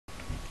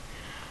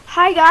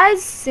Hi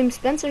guys, Sim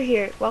Spencer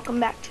here. Welcome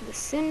back to The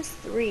Sims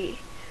 3.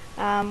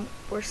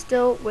 We're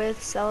still with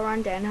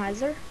Celeron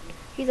Danheiser.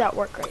 He's at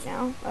work right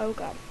now. Oh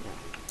god, no.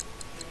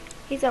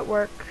 He's at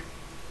work,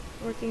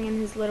 working in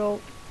his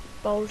little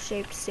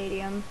bowl-shaped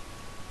stadium.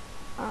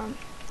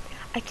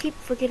 I keep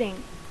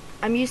forgetting.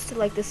 I'm used to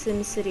like the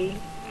Sim City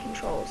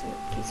controls and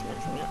it keeps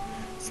messing me up.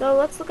 So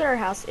let's look at our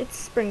house. It's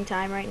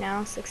springtime right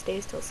now, 6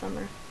 days till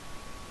summer.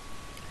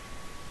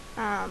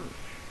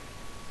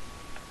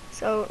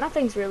 So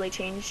nothing's really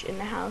changed in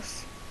the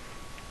house.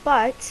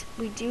 But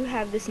we do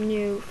have this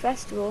new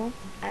festival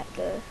at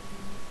the,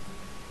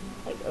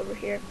 like over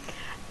here.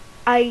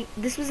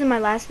 This was in my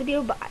last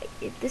video, but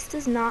this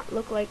does not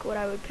look like what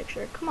I would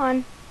picture. Come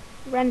on,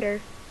 render.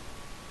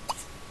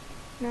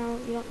 No,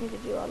 you don't need to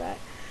do all that.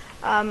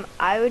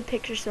 I would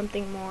picture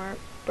something more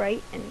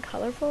bright and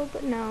colorful,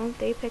 but no,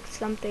 they picked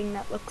something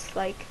that looks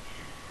like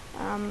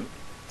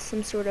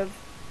some sort of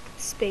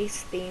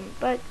space theme.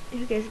 But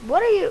who cares?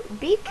 What are you?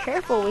 Be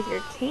careful with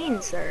your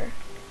cane, sir.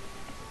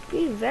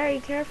 Be very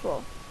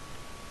careful.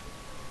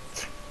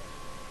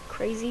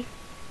 Crazy.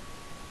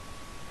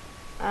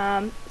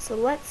 So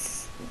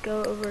let's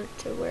go over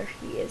to where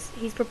he is.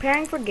 He's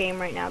preparing for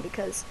game right now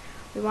because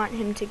we want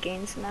him to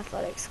gain some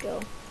athletic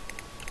skill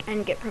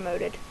and get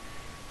promoted.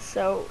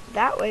 So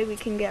that way we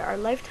can get our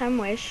lifetime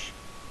wish,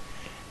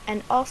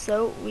 and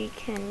also we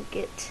can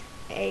get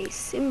a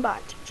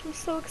Simbot, which I'm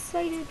so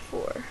excited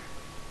for.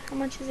 How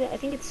much is it? I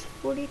think it's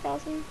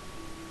 40,000.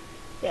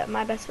 Yeah,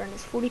 my best friend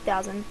is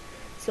 40,000.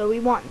 So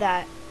we want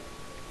that,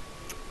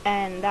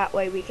 and that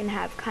way we can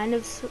have kind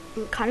of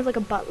like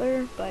a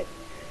butler, but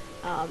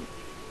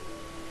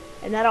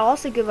and that'll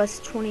also give us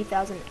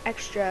 20,000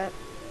 extra.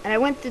 And I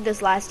went through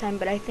this last time,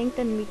 but I think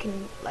then we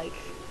can like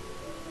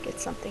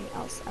get something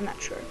else. I'm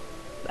not sure,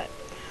 but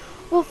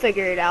we'll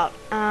figure it out.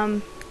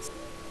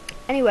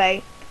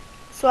 Anyway,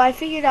 so I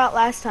figured out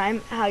last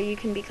time how you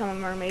can become a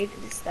mermaid.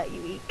 It's that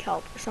you eat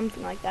kelp or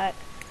something like that,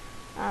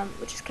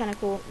 which is kind of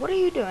cool. What are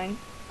you doing?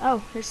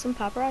 Oh, here's some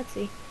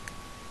paparazzi.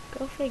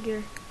 Go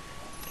figure.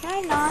 Can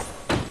I not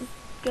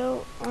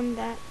go on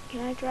that?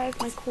 Can I drive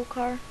my cool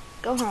car?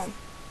 Go home.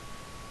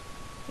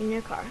 In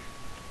your car.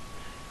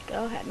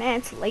 Go ahead. Man,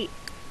 it's late.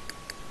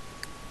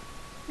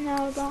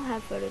 No, don't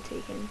have photo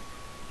taken.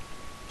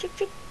 Chick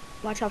chick.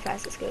 Watch how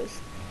fast this goes.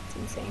 It's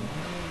insane.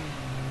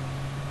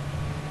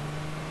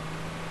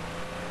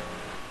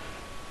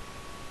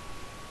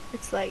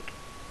 It's like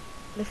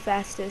the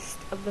fastest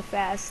of the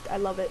fast. I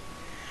love it.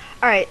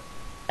 Alright.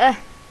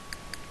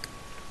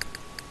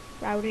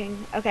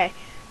 Routing. Okay.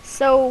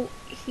 So,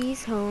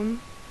 he's home.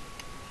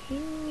 He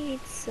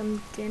needs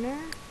some dinner.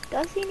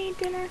 Does he need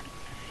dinner?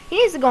 He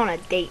needs to go on a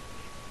date.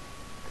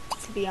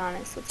 To be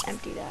honest, let's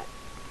empty that.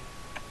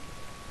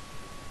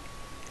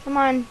 Come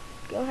on.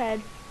 Go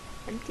ahead.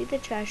 Empty the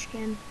trash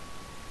can.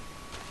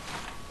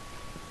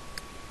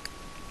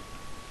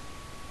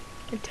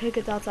 And take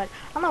it outside.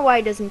 I don't know why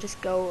he doesn't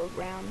just go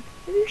around.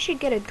 Maybe we should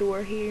get a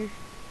door here.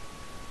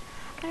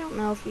 I don't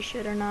know if we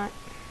should or not.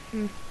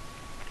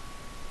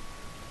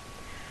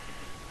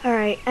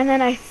 Alright, and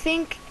then I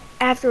think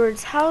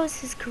afterwards, how is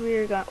his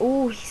career going?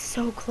 Oh, he's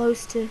so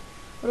close to...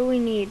 What do we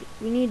need?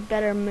 We need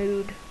better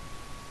mood.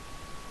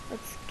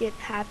 Let's get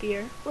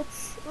happier.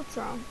 What's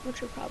wrong?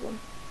 What's your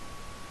problem?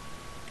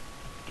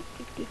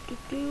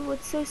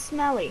 What's so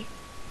smelly?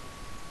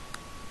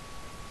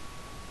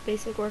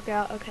 Basic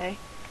workout, okay.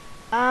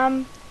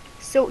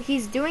 So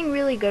he's doing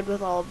really good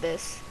with all of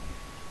this.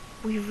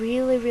 We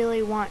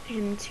really want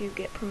him to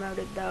get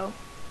promoted though,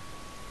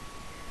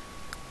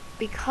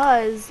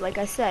 because like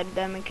I said,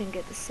 then we can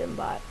get the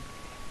Simbot.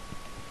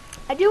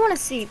 I do want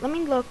to see, let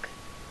me look.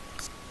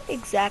 What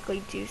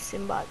exactly do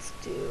Simbots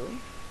do?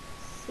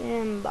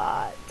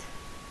 Simbot.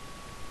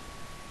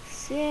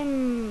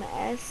 Sim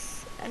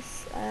S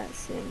S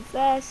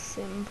Simfest,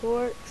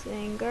 Simport,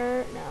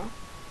 Singer, no.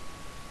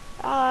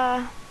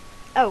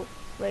 Oh,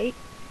 wait.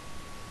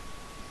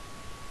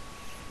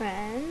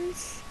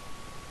 Friends.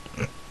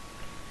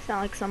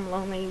 Sound like some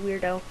lonely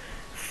weirdo.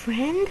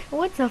 Friend?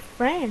 What's a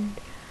friend?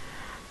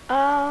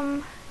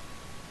 Let's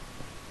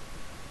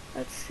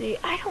see.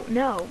 I don't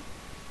know.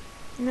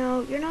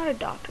 No, you're not a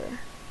doctor.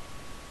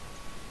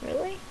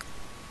 Really?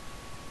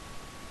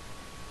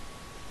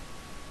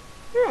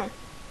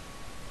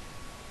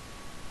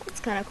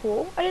 That's kind of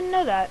cool. I didn't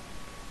know that.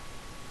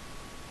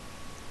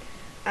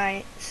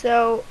 Alright,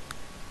 so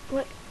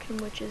what can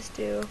witches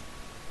do?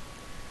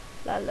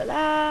 La la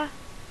la.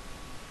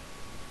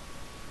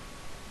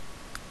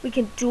 We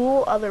can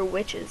duel other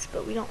witches,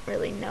 but we don't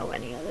really know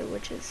any other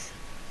witches.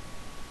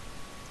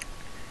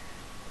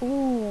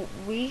 Ooh,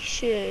 we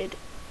should...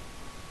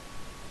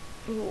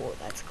 Ooh,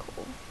 that's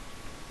cool.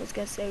 I was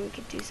gonna say we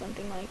could do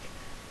something like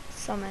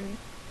summon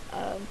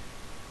a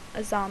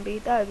zombie.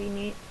 That would be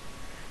neat.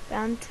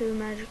 Bound to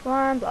magic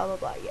wand, blah blah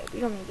blah. Yeah, we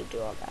don't need to do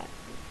all that.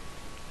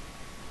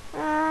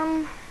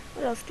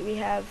 What else do we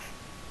have?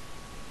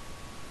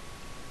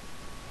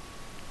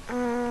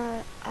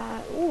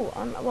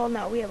 Well,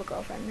 no, we have a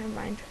girlfriend. Never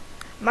mind.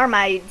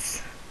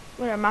 Mermaids.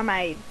 What are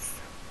mermaids?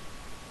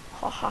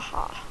 Ha ha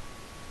ha.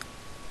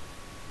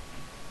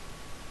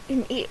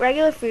 and eat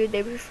regular food.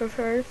 They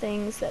prefer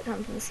things that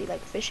come from the sea,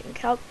 like fish and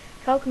kelp.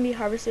 Kelp can be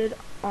harvested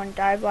on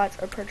dive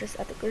lots or purchased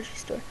at the grocery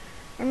store.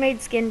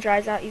 Mermaid skin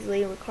dries out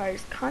easily and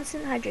requires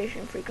constant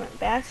hydration. Frequent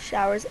baths,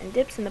 showers, and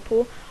dips in the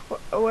pool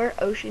or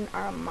ocean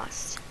are a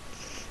must.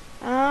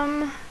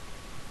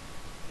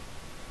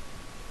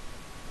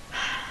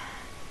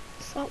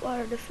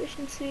 Saltwater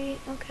deficiency.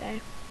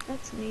 Okay,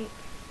 that's neat.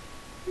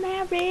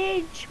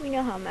 Marriage. We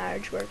know how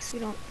marriage works. We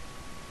don't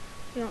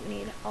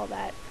need all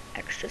that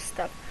extra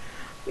stuff.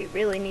 We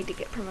really need to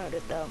get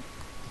promoted though.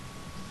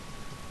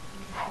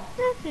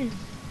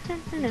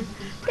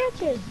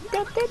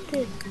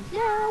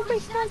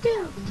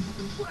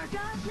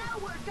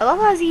 I love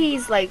how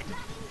he's like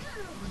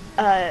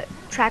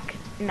track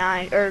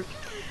 9 or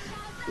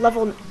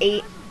level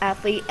 8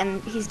 athlete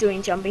and he's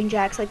doing jumping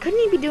jacks. Like, couldn't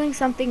he be doing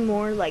something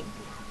more like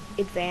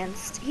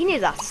advanced? He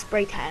needs a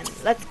spray tan.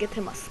 Let's get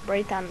him a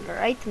spray tan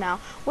right now.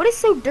 What is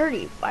so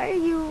dirty? Why are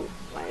you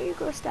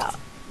grossed out?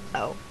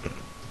 Oh,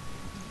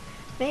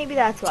 maybe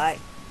that's why.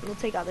 We'll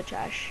take out the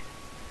trash.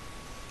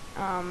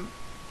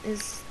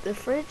 Is the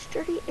fridge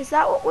dirty? Is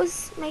that what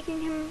was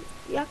making him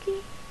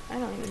yucky? I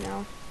don't even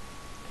know.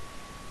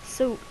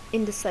 So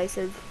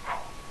indecisive.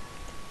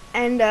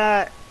 And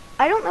I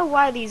don't know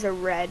why these are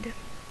red.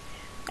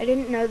 I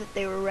didn't know that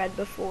they were red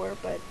before,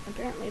 but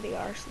apparently they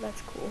are, so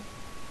that's cool.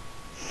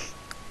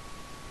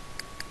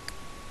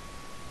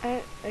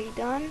 Are you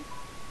done?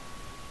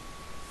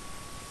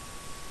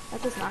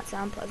 That does not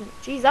sound pleasant.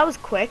 Jeez, that was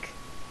quick.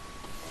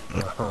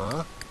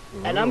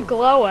 And I'm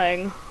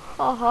glowing.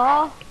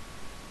 Haha.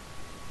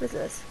 What is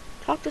this?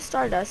 Talk to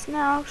Stardust.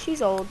 No,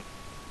 she's old.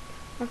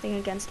 Nothing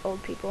against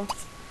old people.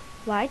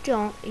 Why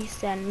don't you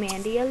send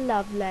Mandy a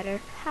love letter?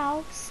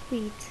 How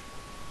sweet.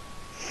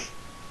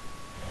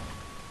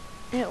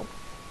 Ew.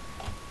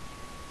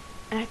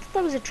 And I thought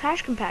that was a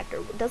trash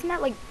compactor. Doesn't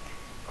that, like,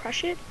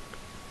 crush it?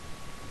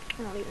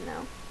 I don't even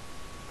know.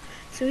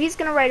 So he's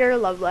gonna write her a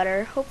love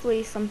letter.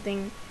 Hopefully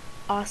something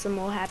awesome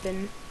will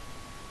happen.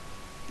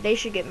 They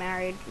should get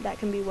married. That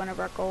can be one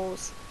of our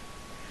goals.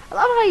 I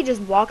love how he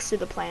just walks through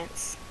the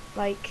plants.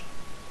 Like,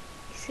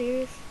 you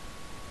serious?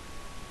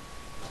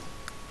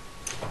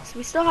 So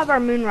we still have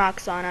our moon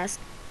rocks on us.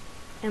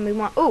 And we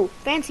want, ooh,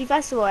 fancy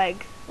festival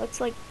egg.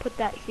 Let's, like, put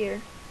that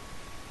here.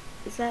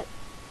 Is that,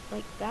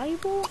 like,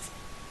 valuable?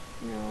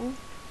 No,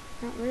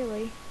 not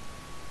really.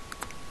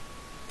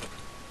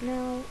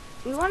 No,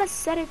 we want to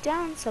set it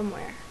down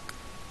somewhere.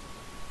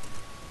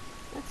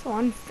 That's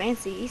one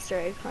fancy Easter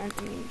egg hunt.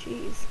 I mean,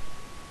 jeez.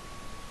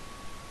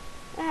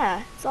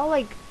 Yeah, it's all,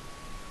 like,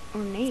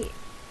 ornate.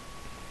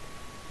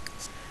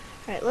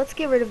 Alright, let's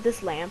get rid of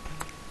this lamp.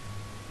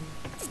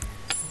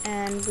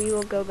 And we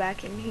will go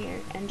back in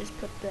here and just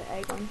put the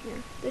egg on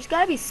here. There's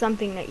gotta be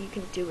something that you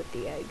can do with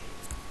the egg.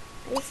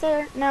 Is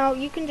there? No,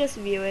 you can just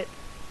view it.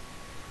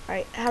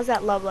 Alright, how's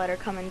that love letter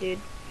coming, dude?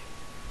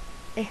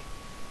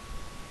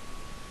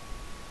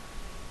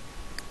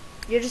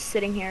 You're just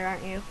sitting here,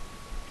 aren't you?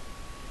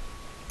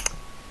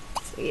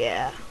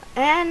 Yeah.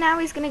 And now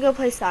he's gonna go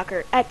play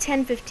soccer at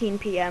 10:15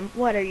 p.m.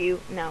 What are you?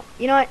 No.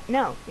 You know what?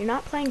 No, you're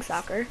not playing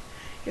soccer.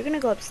 You're gonna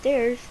go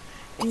upstairs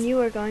and you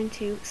are going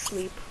to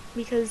sleep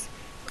because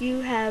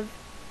you have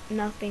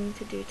nothing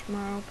to do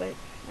tomorrow, but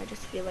I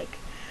just feel like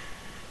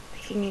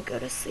making you go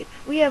to sleep.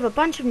 We have a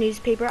bunch of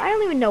newspaper. I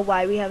don't even know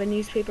why we have a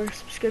newspaper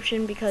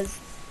subscription because,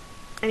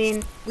 I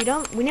mean, we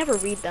never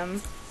read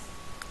them.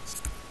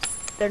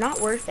 They're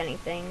not worth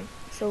anything,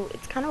 so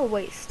it's kind of a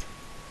waste.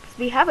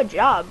 We have a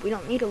job. We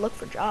don't need to look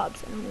for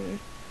jobs. I mean,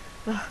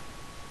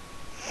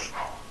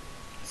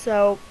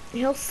 so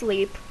he'll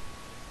sleep.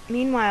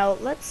 Meanwhile,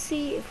 let's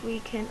see if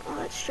we can. Oh,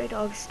 that stray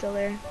dog's still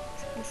there.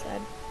 That's kind of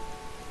sad.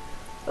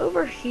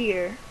 Over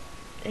here.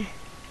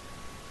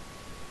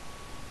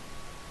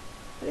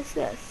 What is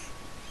this?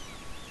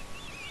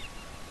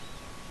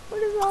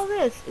 What is all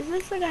this? Is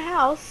this like a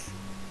house?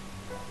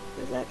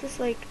 Or is that just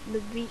like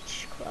the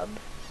beach club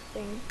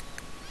thing?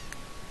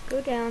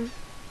 Go down.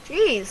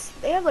 Jeez,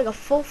 they have like a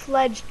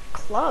full-fledged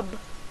club.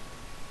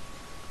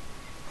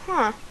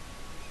 Huh.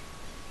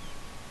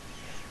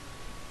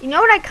 You know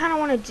what I kind of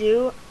want to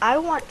do? I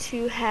want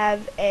to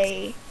have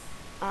a,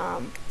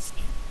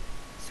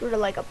 sort of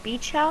like a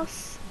beach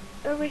house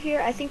over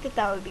here. I think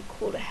that would be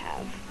cool to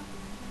have.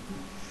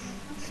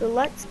 So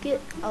let's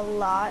get a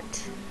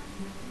lot.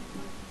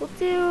 We'll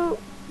do,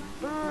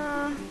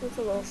 that's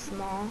a little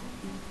small.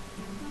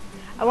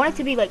 I want it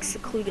to be like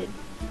secluded.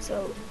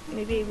 So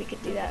maybe we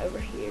could do that over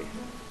here.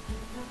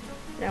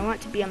 And I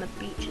want it to be on the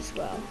beach as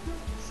well.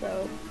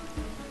 So,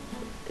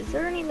 is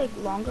there any like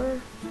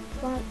longer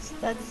plots?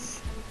 That's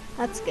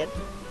good.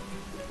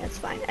 That's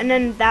fine. And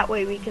then that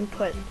way we can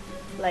put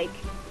like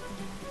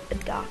a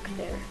dock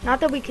there. Not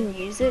that we can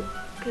use it,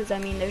 because I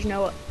mean there's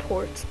no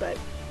ports, but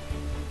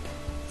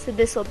so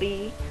this will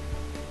be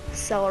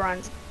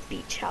Celeron's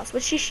beach house,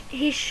 which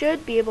he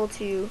should be able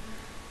to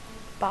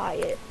buy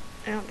it.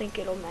 I don't think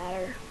it'll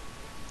matter.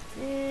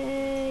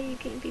 You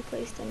can't be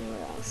placed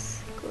anywhere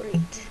else.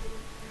 Great.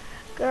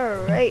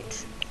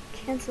 Great.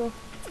 Cancel.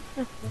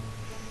 Oh.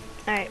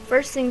 Alright,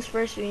 first things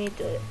first, we need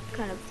to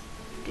kind of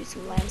to do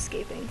some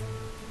landscaping.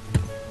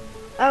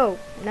 Oh,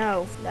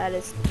 no, that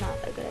is not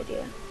a good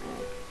idea.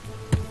 Alright.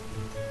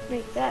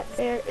 Make that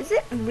there. Is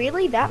it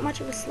really that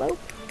much of a slope?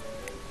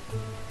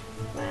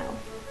 Wow.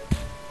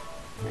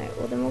 Alright,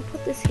 well then we'll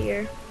put this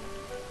here.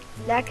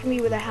 That can be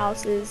where the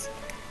house is,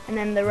 and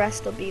then the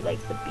rest will be like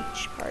the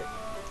beach part.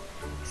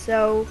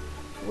 So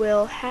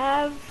we'll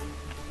have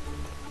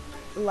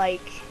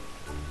like,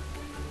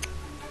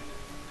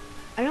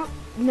 I don't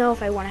know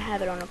if I want to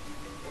have it on a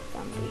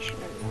foundation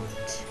or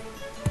not.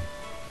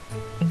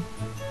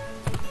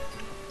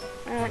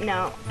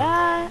 No.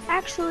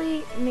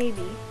 Actually,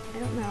 maybe. I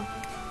don't know.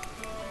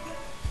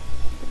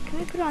 Can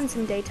we put on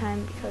some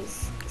daytime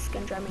because it's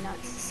gonna drive me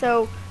nuts?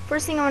 So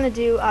first thing I want to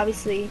do,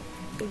 obviously,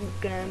 we're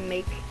gonna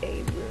make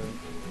a room.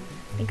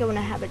 I think I'm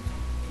gonna have a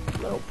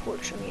little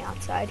porch on the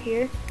outside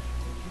here.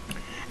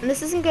 And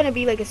this isn't gonna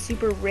be like a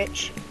super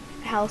rich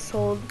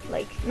household,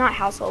 like not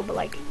household, but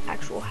like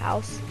actual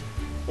house.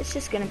 It's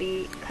just gonna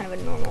be kind of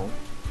a normal,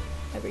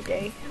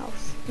 everyday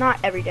house. Not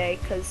every day,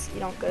 because you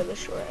don't go to the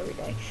shore every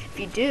day. If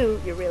you do,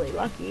 you're really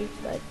lucky,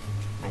 but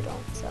I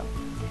don't. So,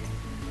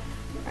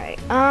 all right.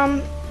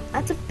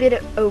 That's a bit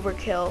of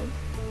overkill.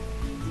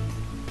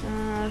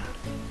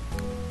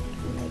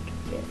 Like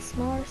this,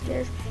 smaller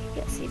stairs.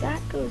 Yeah, see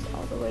that goes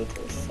all the way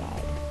to the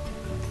side.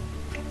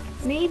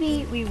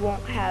 Maybe we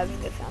won't have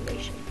the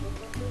foundation.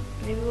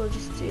 Maybe we'll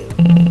just do.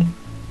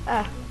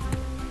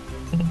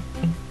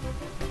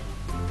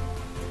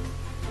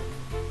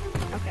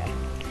 Okay.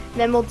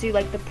 Then we'll do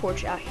like the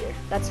porch out here.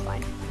 That's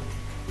fine.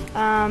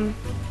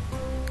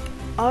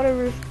 Auto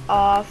roof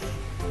off.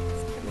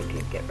 And we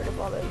can get rid of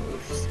all the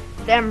roofs.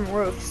 Them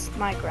roofs.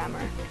 My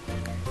grammar.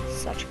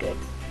 Such good.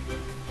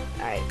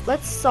 Alright,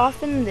 let's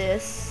soften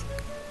this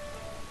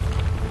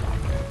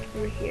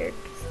over here.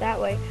 'Cause that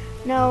way.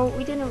 No,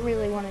 we didn't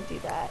really want to do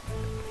that.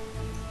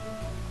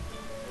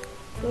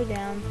 Go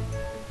down.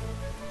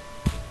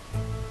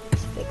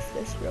 Let's fix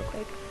this real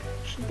quick.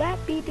 Should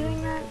that be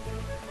doing that?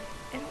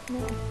 I don't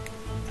know.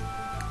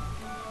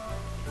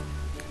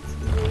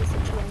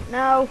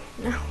 No,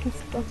 no,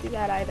 don't do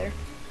that either.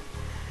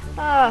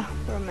 Ah,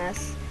 we're a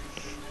mess.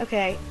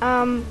 Okay,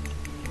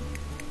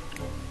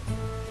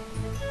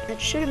 it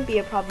shouldn't be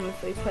a problem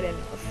if we put in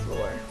a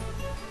floor.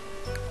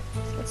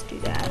 So let's do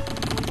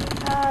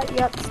that.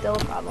 Yep, still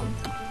a problem.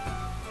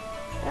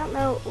 I don't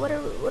know, what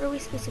are we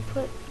supposed to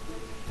put?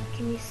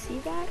 Can you see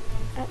that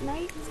at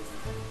night?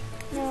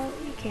 No,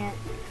 you can't.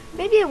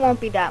 Maybe it won't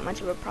be that much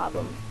of a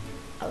problem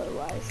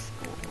otherwise.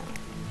 I don't know.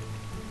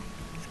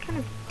 It's kind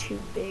of too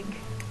big.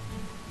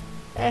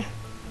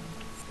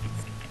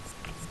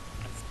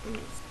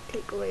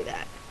 Take away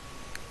that.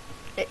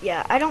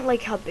 Yeah, I don't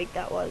like how big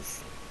that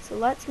was. So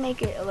let's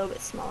make it a little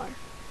bit smaller.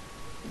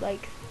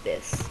 Like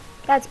this.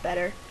 That's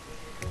better.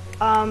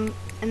 And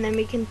then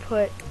we can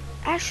put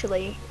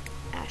Ashley.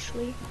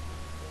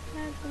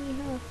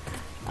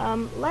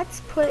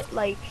 Let's put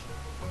like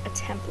a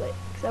template.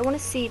 Because I want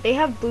to see, they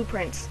have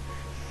blueprints.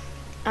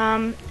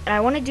 And I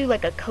want to do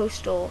like a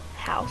coastal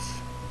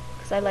house.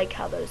 Because I like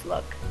how those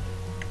look.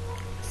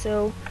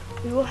 So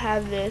we will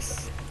have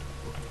this,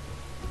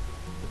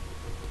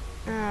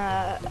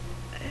 I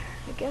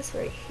guess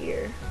right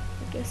here.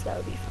 I guess that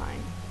would be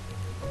fine.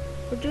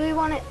 Or do we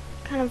want it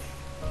kind of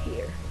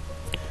here?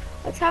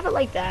 Let's have it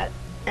like that.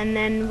 And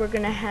then we're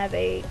going to have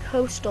a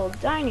coastal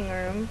dining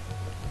room,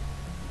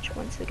 which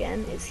once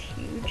again is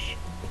huge.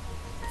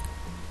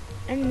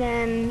 And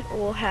then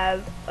we'll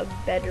have a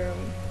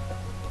bedroom.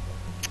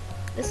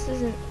 This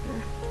isn't,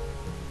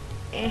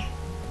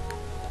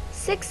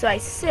 6 by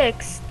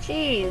 6,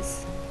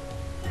 jeez.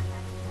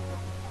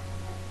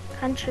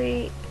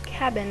 Country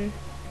cabin,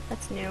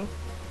 that's new.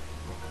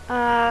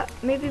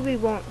 Maybe we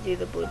won't do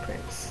the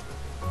blueprints.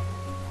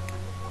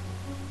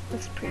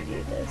 Let's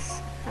preview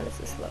this. How does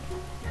this look?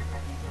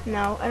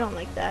 No, I don't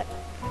like that.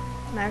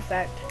 Matter of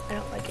fact, I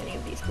don't like any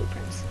of these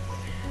blueprints.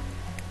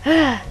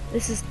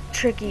 This is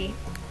tricky.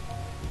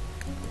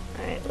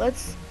 Alright,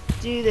 let's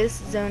do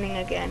this zoning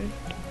again.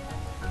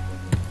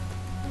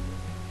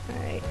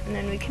 Alright, and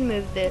then we can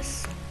move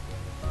this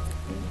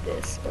and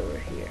this over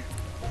here.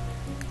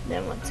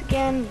 Then once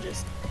again,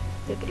 just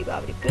bippity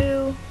bobbity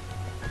boo.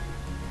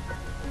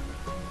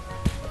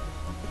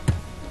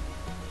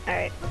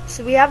 Alright,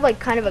 so we have like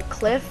kind of a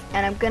cliff,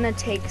 and I'm gonna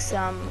take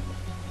some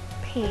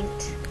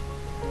paint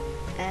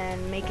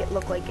and make it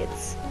look like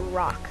it's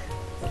rock,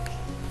 like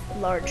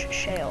large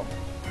shale.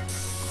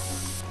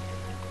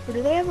 Or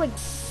do they have like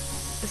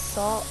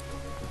basalt,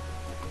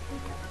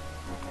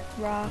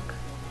 rock,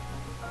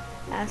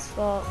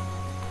 asphalt,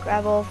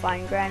 gravel,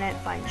 fine granite,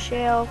 fine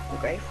shale,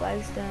 gray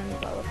flagstone,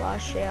 blah blah blah,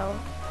 shale,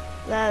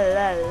 la la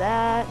la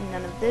la.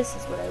 None of this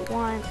is what I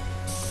want.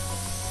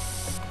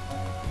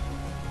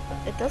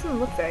 It doesn't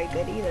look very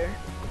good either.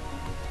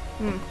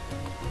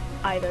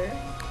 Either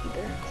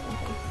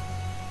something.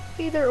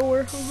 Either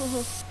or.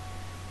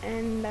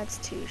 And that's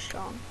too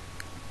strong.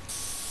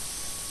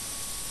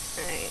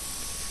 Alright.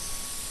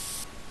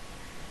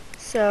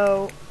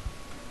 So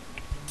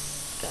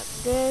got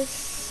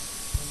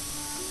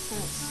this.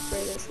 Let's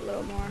spray this a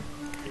little more.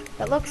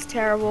 That looks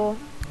terrible.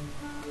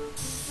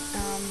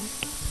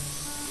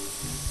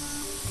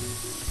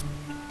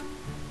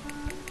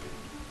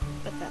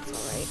 But that's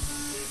alright.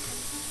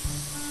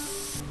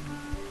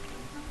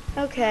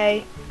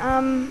 Okay,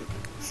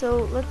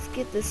 so let's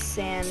get this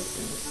sand and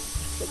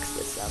fix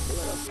this up a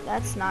little.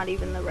 That's not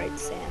even the right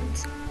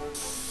sand.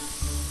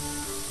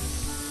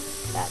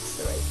 That's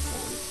the right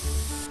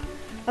sand.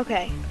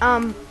 Okay,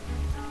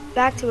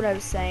 back to what I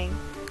was saying.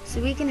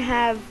 So we can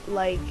have,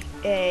 like,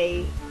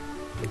 we're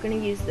gonna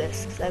use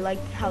this, because I like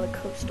how the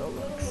coastal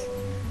looks.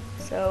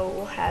 So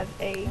we'll have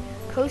a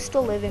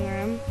coastal living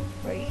room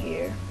right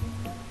here.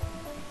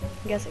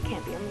 I guess it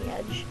can't be on the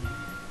edge.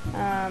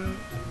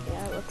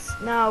 Yeah, it looks,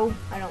 no,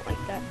 I don't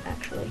like that,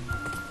 actually.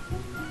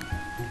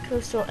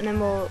 Coastal, and then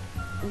we'll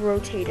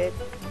rotate it.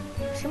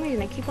 For some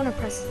reason, I keep wanting to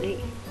press Z. I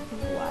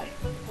don't know why.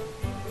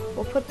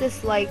 We'll put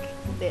this like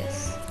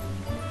this.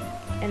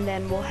 And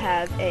then we'll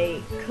have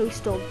a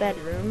coastal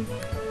bedroom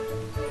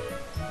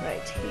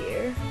right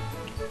here.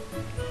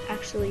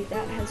 Actually,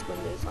 that has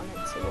windows on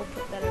it, so we'll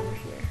put that over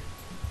here.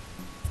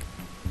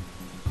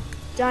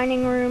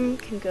 Dining room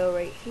can go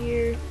right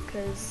here,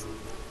 because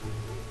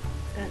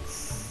that's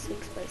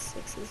 6 by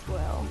 6 as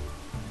well.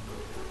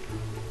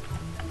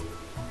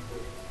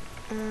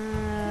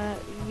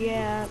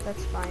 Yeah,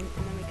 that's fine.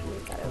 And then we can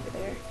move that over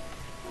there.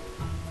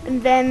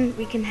 And then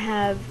we can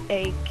have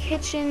a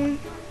kitchen.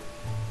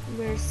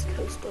 Where's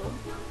coastal?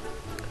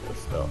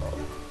 Coastal.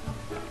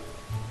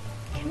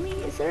 Can we,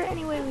 is there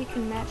any way we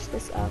can match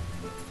this up?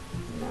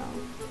 No.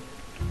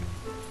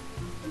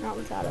 Not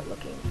without it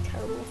looking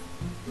terrible.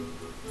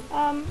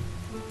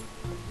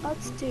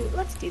 Let's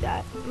do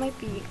that. It might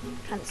be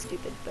kind of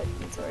stupid, but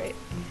it's alright.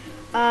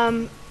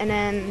 And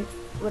then,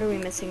 what are we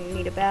missing? We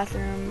need a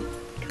bathroom.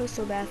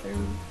 Coastal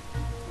bathroom.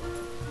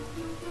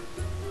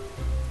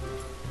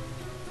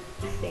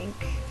 I think.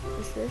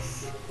 Is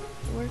this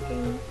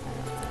working? I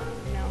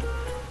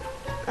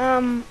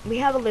don't know. We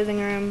have a living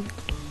room.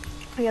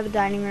 We have a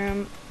dining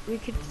room. We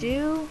could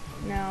do,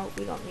 no,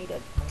 we don't need a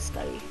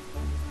study.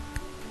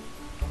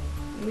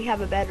 We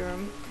have a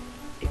bedroom.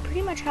 We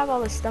pretty much have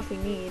all the stuff we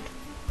need.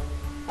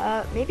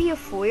 Maybe a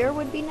foyer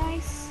would be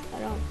nice. I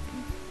don't.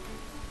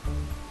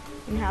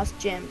 In-house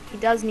gym. He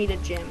does need a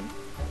gym,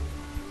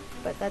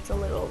 but that's a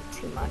little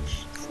too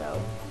much. So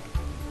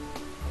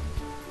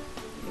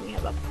we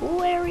have a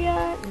pool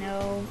area.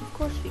 No, of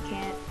course we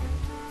can't.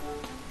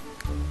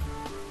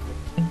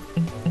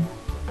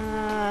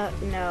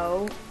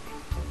 No.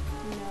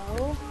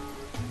 No.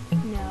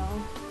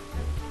 No.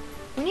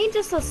 We need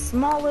just a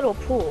small little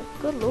pool.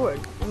 Good lord.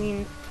 I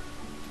mean,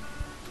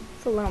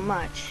 it's a little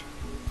much.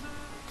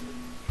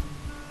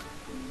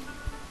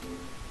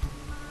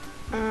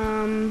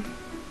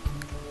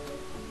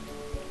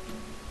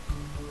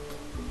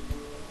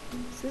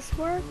 Does this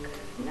work?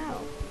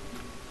 No.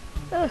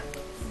 Ugh,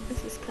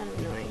 this is kind of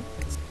annoying.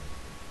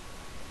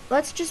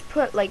 Let's just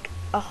put like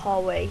a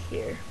hallway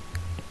here.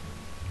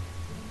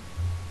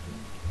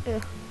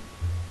 Ugh.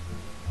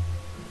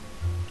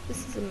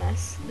 This is a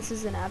mess. This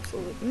is an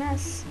absolute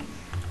mess.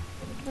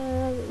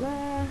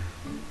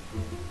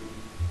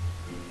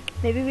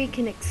 Maybe we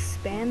can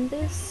expand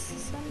this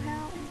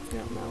somehow? I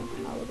don't know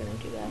how we're gonna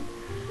do that.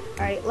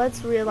 Alright,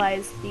 let's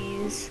realize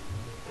these.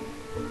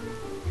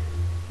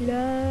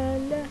 La,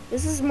 la.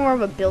 This is more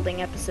of a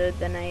building episode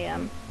than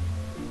a,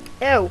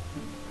 oh!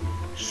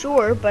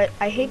 Sure, but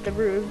I hate the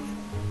roof.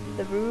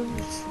 The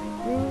roofs?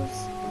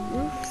 Roofs?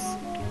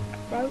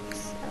 I don't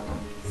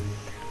know.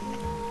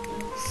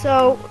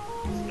 So,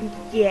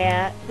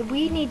 yeah,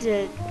 we need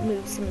to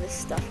move some of this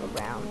stuff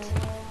around.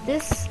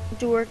 This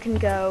door can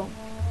go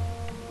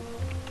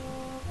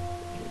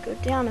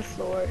down a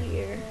floor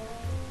here.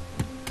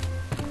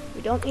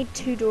 We don't need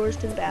 2 doors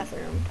to the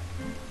bathroom.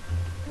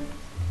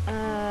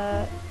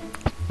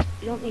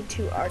 We don't need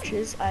 2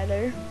 arches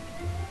either.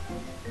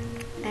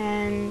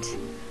 And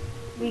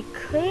we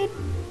could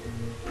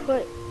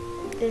put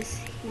this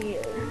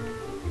here.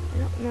 I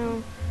don't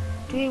know.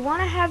 Do we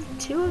want to have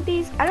 2 of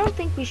these? I don't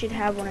think we should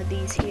have one of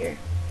these here.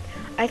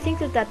 I think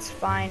that that's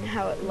fine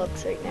how it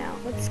looks right now.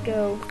 Let's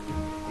go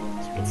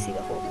so we can see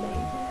the whole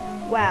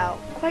thing. Wow,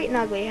 quite an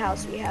ugly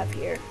house we have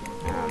here.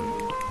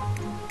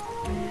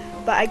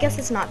 But I guess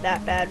it's not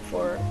that bad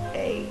for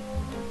a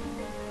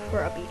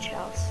beach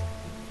house.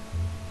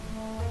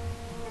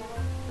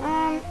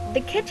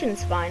 The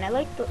kitchen's fine. I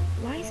like the,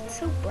 why is it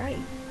so bright?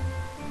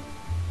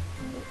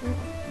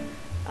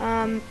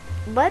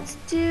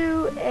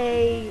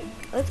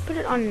 Let's put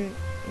it on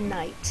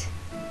night.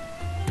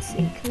 Let's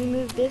see, can we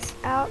move this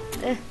out?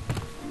 Like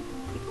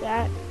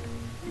that.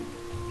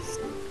 This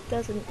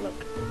doesn't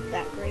look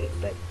that great,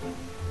 but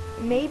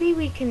maybe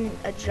we can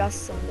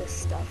adjust some of this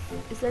stuff.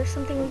 Is there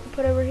something we can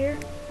put over here?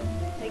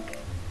 Like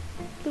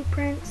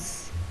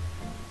blueprints,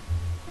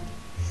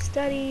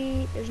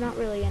 study. There's not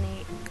really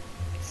any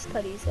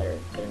studies that are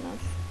good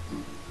enough.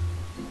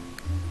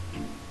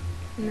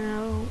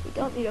 No, we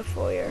don't need a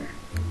foyer.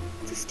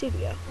 It's a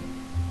studio.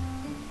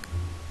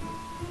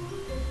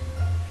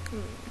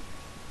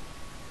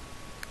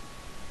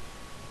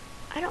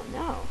 I don't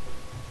know.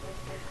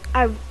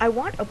 I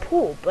want a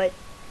pool, but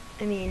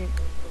I mean,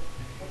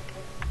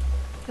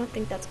 I don't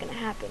think that's gonna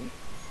happen.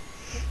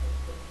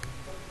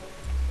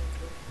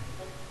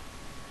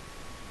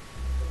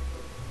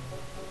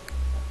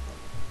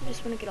 I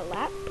just want to get a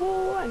lap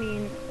pool. I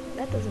mean,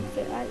 that doesn't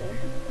fit either.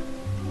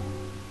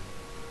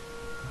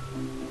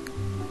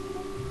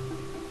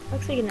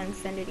 Looks like an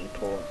infinity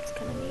pool. It's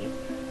kind of neat.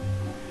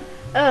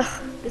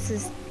 Ugh, this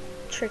is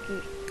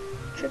tricky.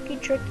 Tricky.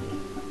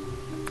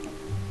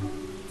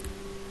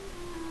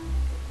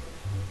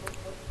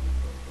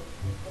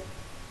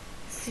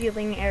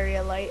 Ceiling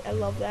area light. I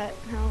love that.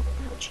 How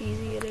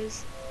cheesy it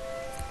is.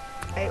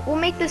 Alright, we'll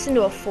make this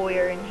into a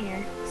foyer in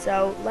here.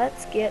 So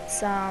let's get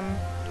some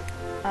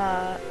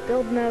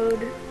build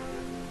mode.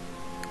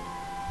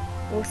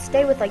 We'll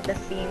stay with like the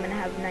theme and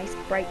have nice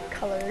bright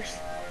colors.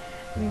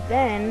 And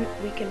then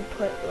we can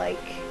put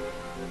like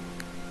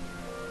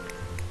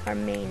our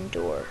main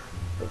door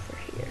over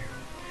here.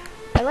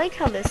 I like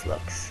how this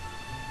looks.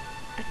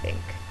 I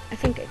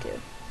think I do.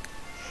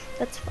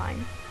 That's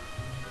fine.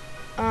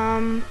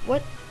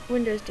 What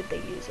windows did they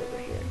use over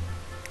here?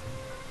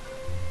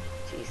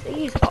 Jeez, they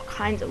use all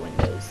kinds of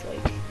windows,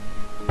 like.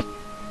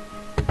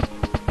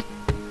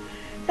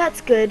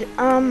 That's good.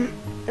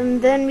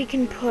 And then we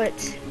can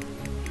put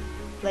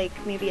like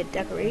maybe a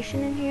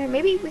decoration in here.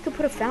 Maybe we could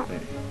put a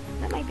fountain.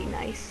 That might be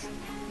nice.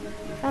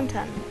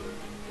 Fountain.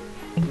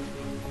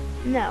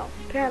 No,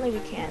 apparently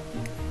we can't.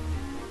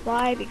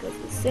 Why? Because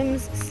the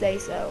Sims say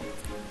so.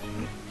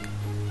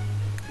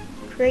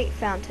 Create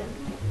fountain.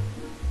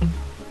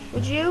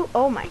 Would you?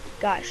 Oh my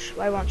gosh,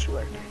 why won't you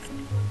work?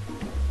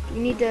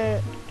 You need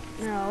to...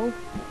 No.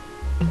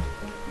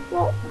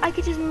 Well, I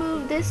could just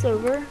move this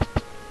over.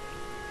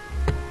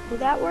 Will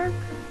that work?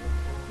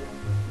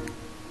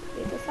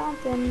 Create the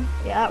fountain.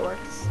 Yeah, that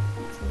works.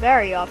 It's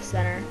very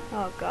off-center.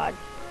 Oh god.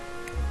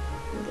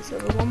 Move this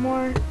over one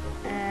more.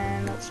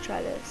 And let's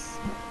try this.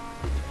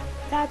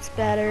 That's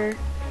better.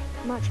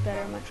 Much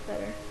better, much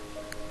better.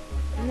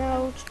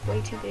 No, just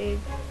way too big.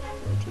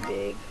 Way too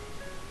big.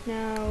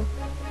 No.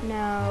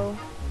 No.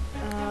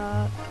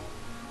 Yeah,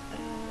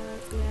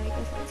 I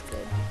guess that's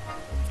good.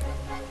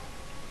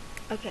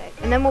 Okay,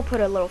 and then we'll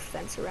put a little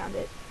fence around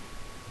it.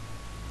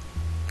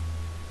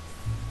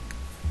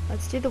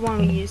 Let's do the one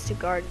we used to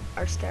guard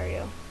our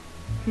stereo.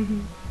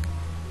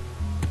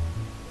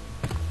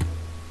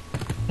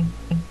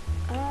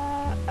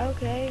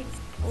 Okay.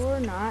 Or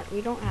not.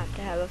 We don't have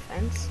to have a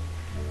fence.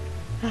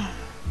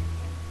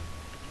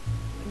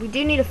 We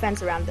do need a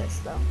fence around this,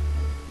 though.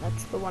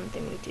 That's the one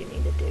thing we do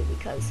need to do,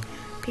 because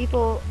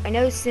people... I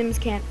know Sims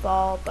can't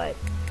fall, but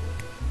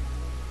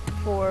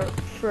for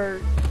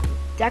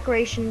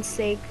decoration's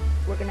sake,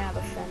 we're gonna have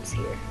a fence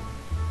here.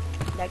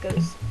 That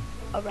goes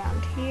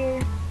around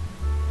here.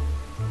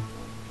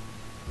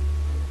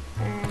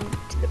 And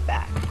to the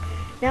back.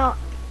 Now,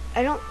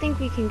 I don't think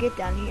we can get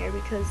down here,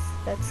 because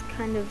that's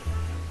kind of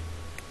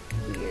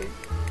weird.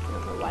 I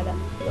don't know why that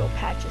little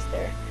patch is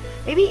there.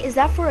 Maybe, is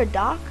that for a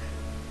dock?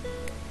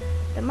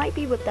 That might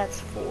be what that's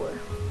for.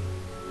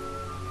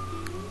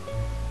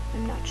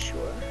 I'm not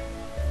sure.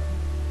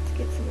 Let's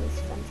get some of this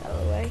fence out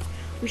of the way.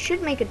 We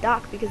should make a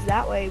dock, because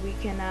that way we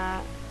can,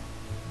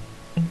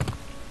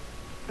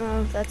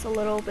 oh, that's a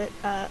little bit,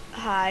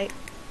 high.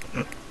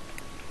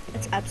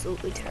 That's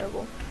absolutely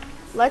terrible.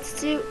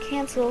 Let's do,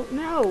 cancel,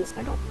 no,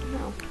 I don't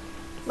know.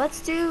 Let's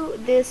do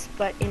this,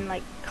 but in,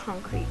 like,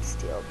 concrete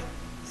stilted,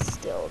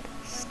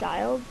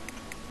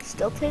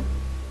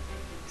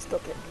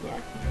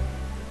 yeah.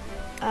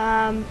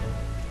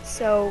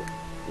 So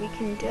we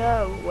can do,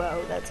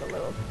 whoa, that's a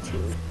little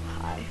too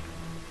high.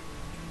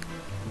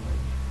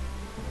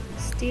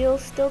 Steel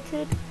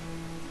stilted.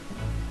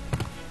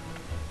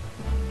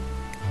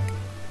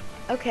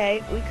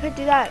 Okay, we could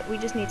do that. We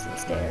just need some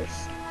stairs.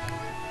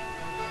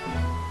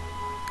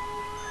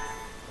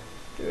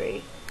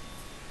 3.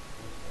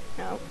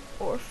 No,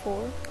 or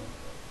 4.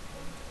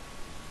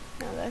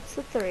 No, that's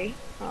the 3.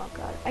 Oh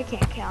god, I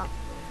can't count.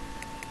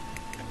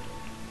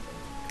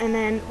 And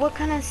then, what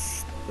kind of,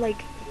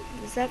 like,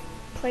 is that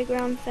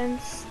playground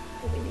fence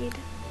that we need?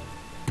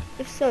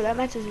 If so, that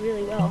matches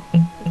really well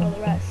with all the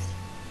rest.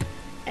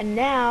 And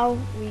now,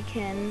 we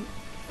can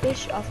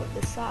fish off of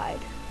the side.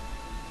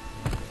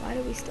 Why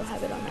do we still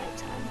have it on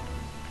nighttime?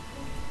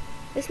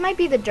 This might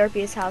be the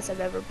derpiest house I've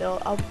ever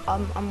built.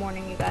 I'm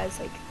warning you guys,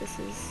 like, this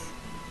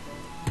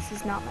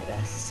is not my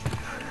best.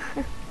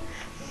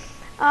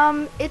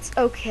 It's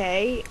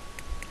okay.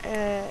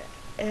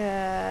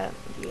 Yeah.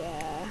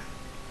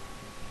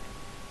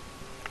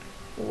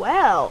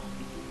 Well,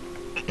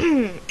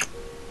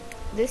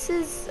 this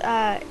is,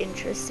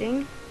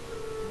 interesting.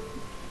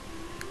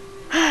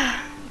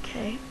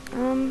 Okay,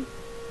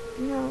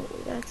 no,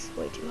 that's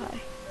way too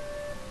high.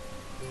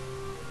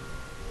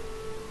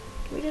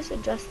 Can we just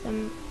adjust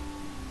them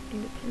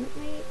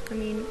independently? I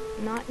mean,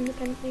 not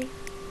independently?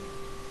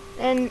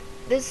 And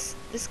this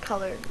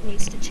color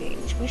needs to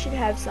change. We should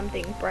have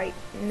something bright.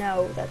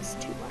 No, that's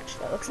too much.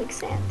 That looks like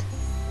sand.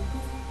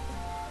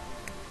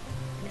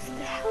 Is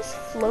the house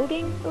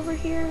floating over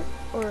here?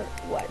 Or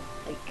what?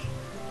 Like,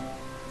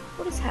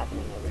 what What's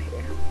happening over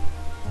here?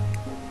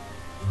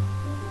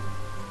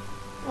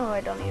 Oh,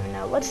 I don't even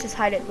know. Let's just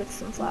hide it with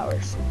some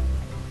flowers.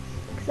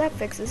 Because that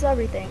fixes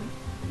everything.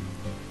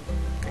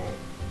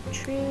 And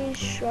trees,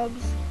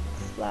 shrubs,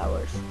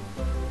 flowers.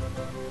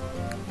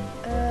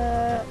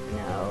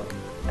 No.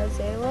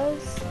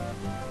 Azaleas?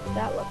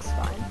 That looks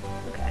fine.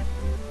 Okay.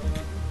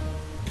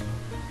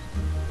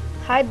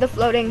 Hide the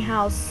floating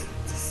house.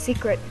 It's a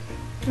secret.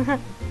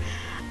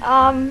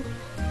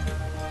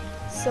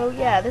 So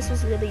yeah, this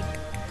was really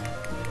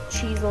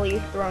cheesily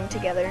thrown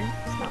together.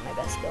 It's not my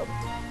best build.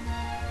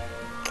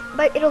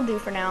 But it'll do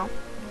for now.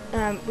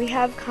 We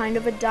have kind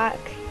of a dock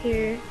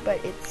here,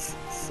 but it's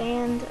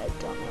sand. I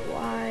don't know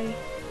why.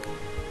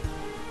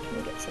 Can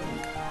we get some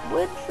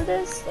wood for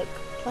this? Like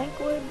plank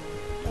wood?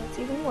 That's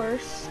even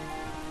worse.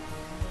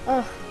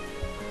 Ugh.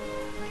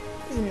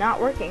 This is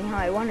not working how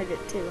I wanted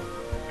it to.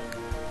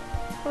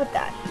 What about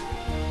that?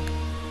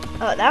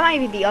 Oh, that might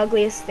be the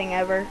ugliest thing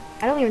ever.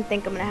 I don't even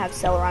think I'm gonna have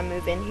Celeron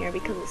move in here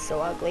because it's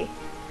so ugly.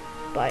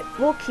 But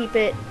we'll keep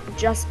it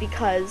just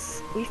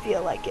because we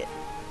feel like it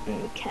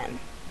and we can.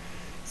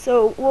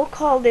 So we'll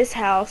call this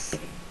house,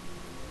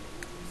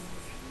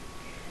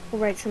 we'll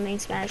write something in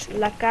Spanish,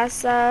 La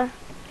Casa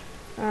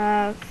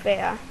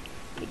Fea,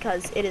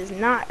 because it is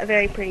not a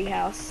very pretty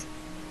house.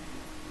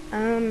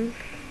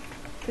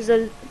 For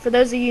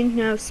those of you who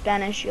know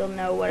Spanish, you'll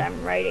know what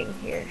I'm writing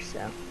here,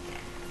 so.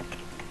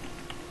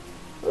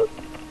 Oop.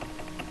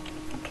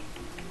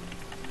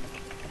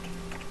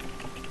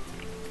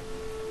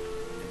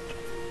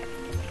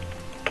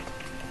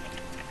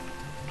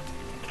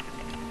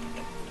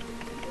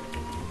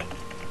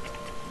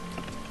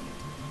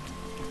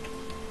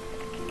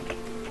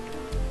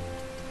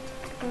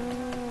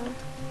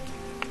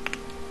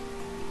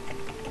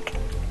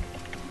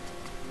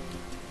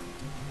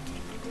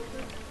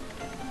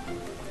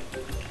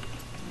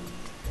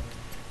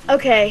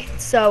 Okay,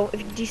 so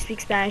if you do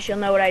speak Spanish, you'll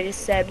know what I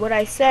just said. What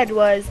I said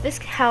was, this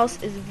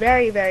house is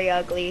very, very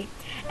ugly,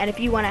 and if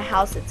you want a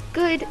house that's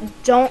good,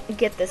 don't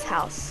get this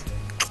house.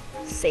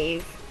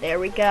 Save. There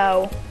we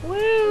go.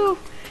 Woo!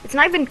 It's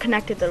not even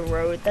connected to the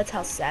road. That's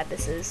how sad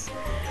this is.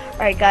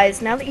 Alright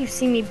guys, now that you've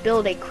seen me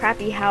build a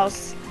crappy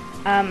house,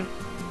 I'm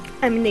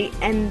going to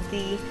end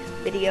the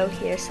video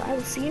here, so I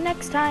will see you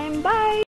next time. Bye!